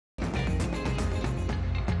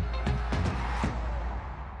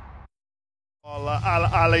Al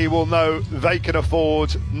Ali will know they can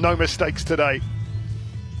afford no mistakes today.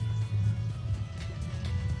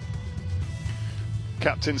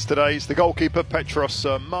 Captains today is the goalkeeper Petros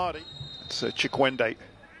Mardi. It's Chikwende.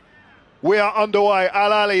 We are underway.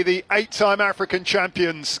 Al Ali, the 8-time African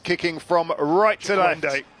champions, kicking from right to left.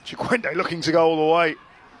 Chikwende looking to go all the way.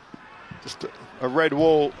 Just a red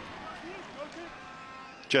wall.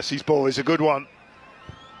 Jesse's ball is a good one.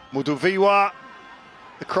 Muduviwa.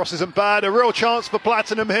 The cross isn't bad. A real chance for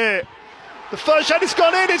Platinum here. The first shot has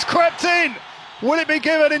gone in. It's crept in. Will it be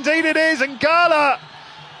given? Indeed it is. And Gala.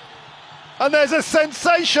 And there's a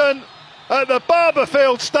sensation at the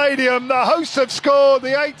Barberfield Stadium. The hosts have scored the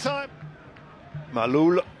 8-time.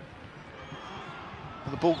 Malul.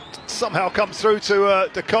 The ball somehow comes through to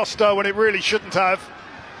Da Costa when it really shouldn't have.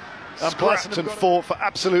 And Platinum fought for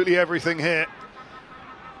absolutely everything here.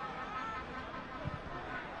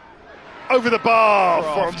 Over the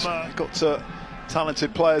bar from got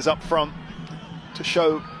talented players up front to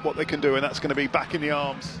show what they can do, and that's going to be back in the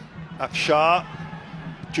arms. Afshar,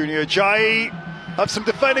 Junior Jai have some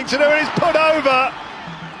defending to do, and he's put over,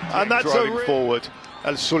 and that's driving forward.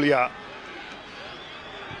 El Sulia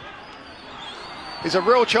is a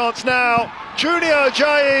real chance now. Junior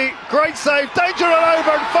Jai, great save, danger and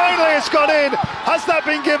over, and finally it's gone in. Has that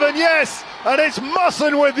been given? Yes, and it's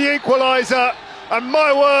Musson with the equaliser. And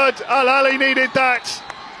my word, Al Ali needed that.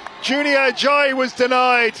 Junior Jai was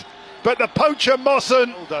denied, but the poacher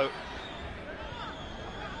Mawson.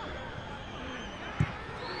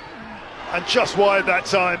 And just wide that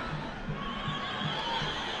time.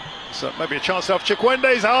 So maybe a chance off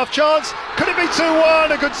Chikwende's half chance. Could it be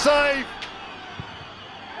 2-1? A good save.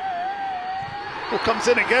 Well, comes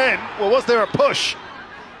in again. Well, was there a push?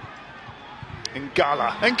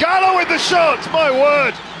 Ngala with the shot, my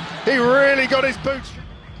word. He really got his boots.